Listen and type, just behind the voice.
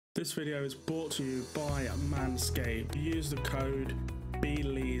This video is brought to you by Manscaped. Use the code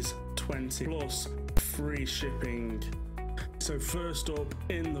BLEES20 plus free shipping. So first up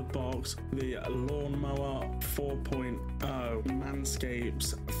in the box, the Lawnmower 4.0,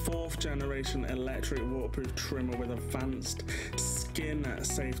 Manscaped's 4th generation electric waterproof trimmer with advanced skin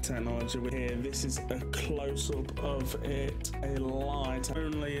safe technology. Here, this is a close-up of it, a light. Not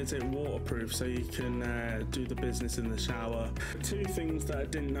only is it waterproof, so you can do the business in the shower. Two things that I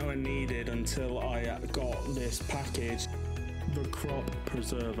didn't know I needed until I got this package: the crop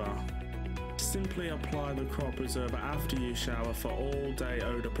preserver. Simply apply the crop preserver after you shower for all day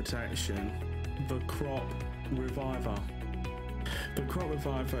odor protection. The crop reviver. The crop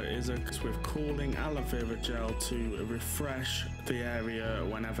reviver is with cooling aloe vera gel to refresh the area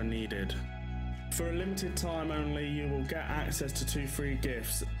whenever needed. For a limited time only, you will get access to 2 free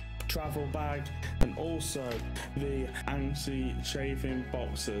gifts: travel bag and also the anti-shaving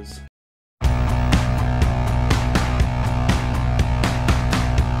boxers.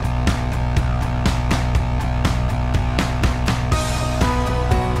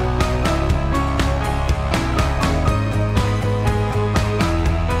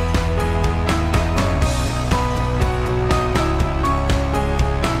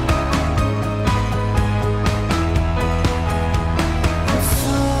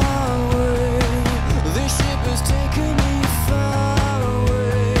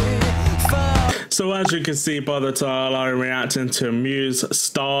 So as you can see by the title, I'm reacting to Muse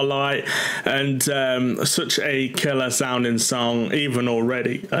Starlight, and such a killer sounding song even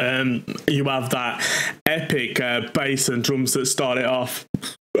already. You have that epic bass and drums that start it off,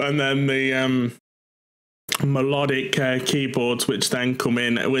 and then the melodic keyboards which then come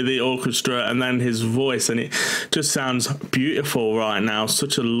in with the orchestra, and then his voice, and it just sounds beautiful right now.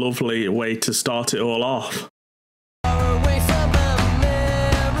 Such a lovely way to start it all off.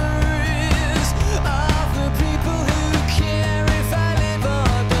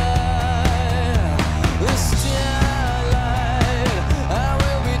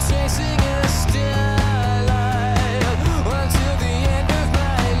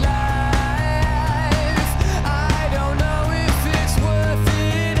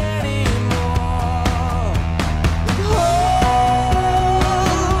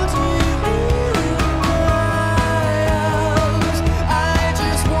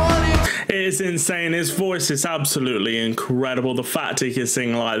 It's insane. His voice is absolutely incredible. The fact he can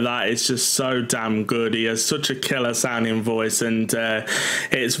sing like that is just so damn good. He has such a killer sounding voice, and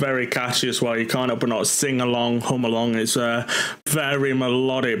it's very catchy as well. You can't help but not sing along, hum along. It's very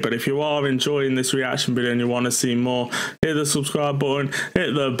melodic. But if you are enjoying this reaction video and you want to see more, hit the subscribe button,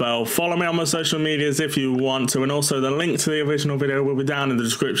 hit the bell, follow me on my social medias if you want to, and also the link to the original video will be down in the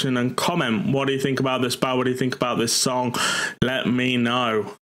description. And comment, what do you think about this band? What do you think about this song? Let me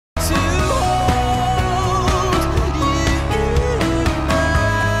know.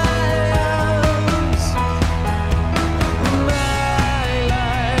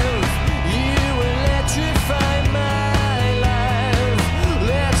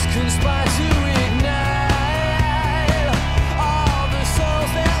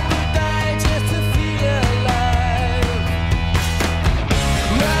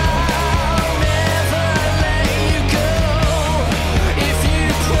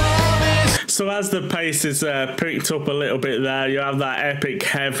 So as the pace is picked up a little bit there, you have that epic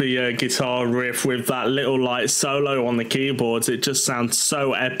heavy guitar riff with that little like solo on the keyboards. It just sounds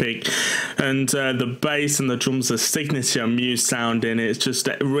so epic, and the bass and the drums are signature Muse sounding. It's just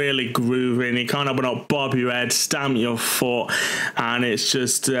really grooving. You kind of not bob your head, stamp your foot, and it's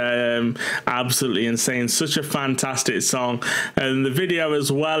just absolutely insane. Such a fantastic song, and the video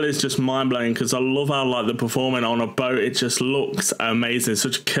as well is just mind-blowing because I love how like the performing on a boat. It just looks amazing.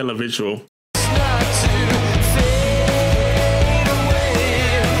 Such a killer visual.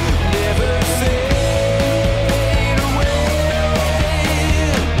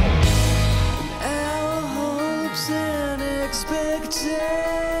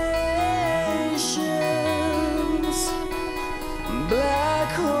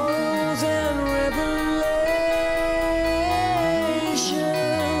 Black holes and revelations,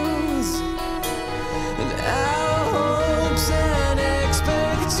 and our hopes and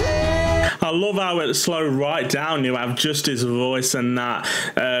expectations. I love how it's slowed right down. You have just his voice and that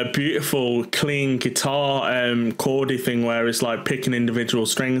beautiful clean guitar chordy thing where it's like picking individual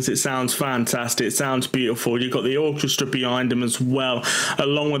strings. It sounds fantastic. It sounds beautiful. You've got the orchestra behind him as well,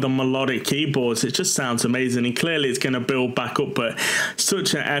 along with the melodic keyboards. It just sounds amazing. And clearly it's going to build back up, but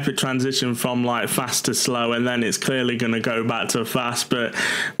such an epic transition from like fast to slow, and then it's clearly going to go back to fast. But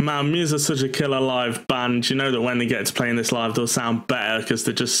man, Muse are such a killer live band. You know that when they get to playing this live, they'll sound better because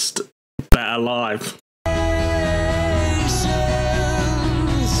they're just better live.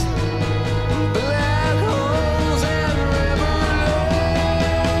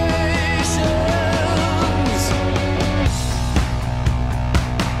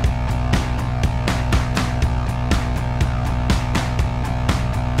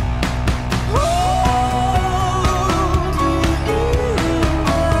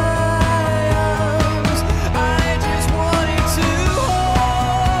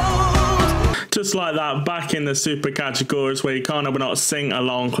 Just like that, back in the super catchy chorus where you can't help but not sing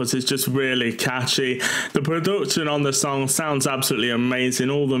along because it's just really catchy. The production on the song sounds absolutely amazing.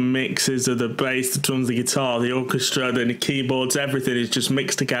 All the mixes of the bass, the drums, the guitar, the orchestra, the keyboards, everything is just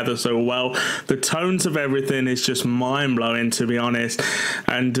mixed together so well. The tones of everything is just mind-blowing, to be honest,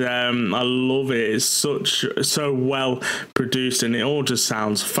 and I love it. It's so well produced and it all just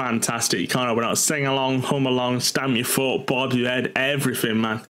sounds fantastic. You can't help but not sing along, hum along, stamp your foot, bob your head, everything,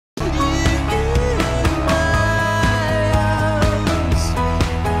 man.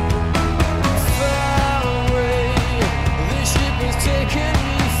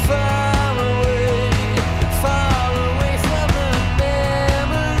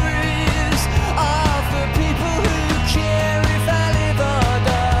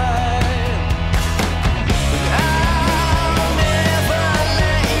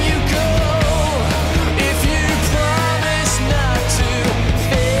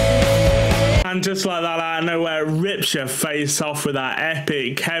 Just like that out of nowhere, it rips your face off with that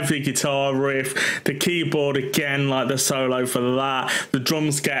epic heavy guitar riff. The keyboard again, like the solo for that. The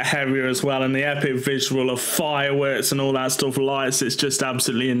drums get heavier as well, and the epic visual of fireworks and all that stuff, lights. It's just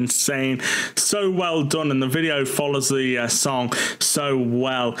absolutely insane. So well done, and the video follows the song so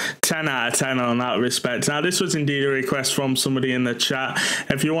well. 10 out of 10 on that respect. Now, this was indeed a request from somebody in the chat.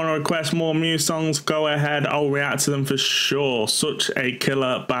 If you want to request more Muse songs, go ahead. I'll react to them for sure. Such a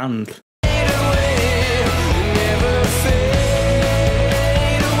killer band.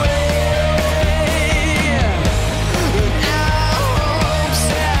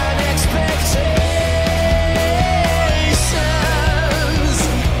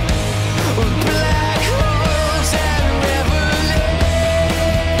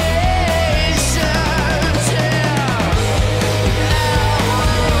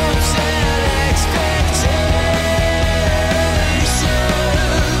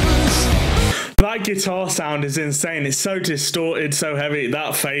 That guitar sound is insane. It's so distorted, so heavy.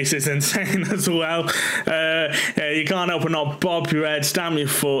 That face is insane as well. Yeah, you can't help but not bob your head, stamp your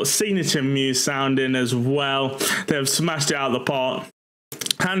foot. Signature Muse sounding as well. They've smashed it out of the park.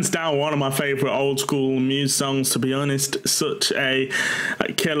 Hands down, one of my favourite old school Muse songs, to be honest. Such a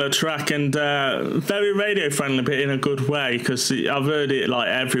killer track, and very radio friendly, but in a good way, because I've heard it like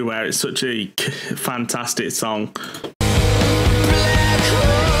everywhere. It's such a fantastic song.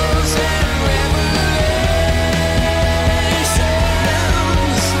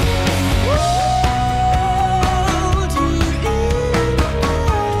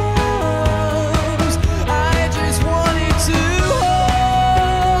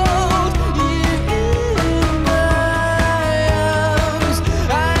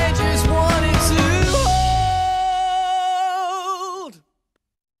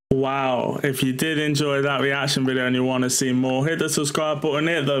 Wow, if you did enjoy that reaction video and you want to see more, hit the subscribe button,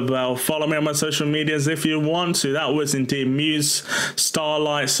 hit the bell, follow me on my social medias if you want to. That was indeed Muse,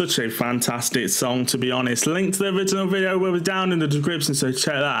 Starlight. Such a fantastic song, to be honest. Link to the original video will be down in the description, so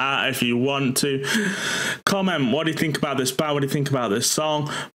check that out if you want to. Comment, what do you think about this band? What do you think about this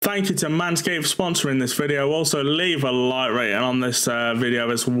song? Thank you to Manscaped for sponsoring this video. Also, leave a like rating on this video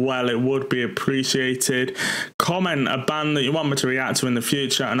as well. It would be appreciated. Comment a band that you want me to react to in the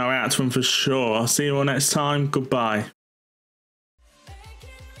future, and I'll react to them for sure. I'll see you all next time. Goodbye.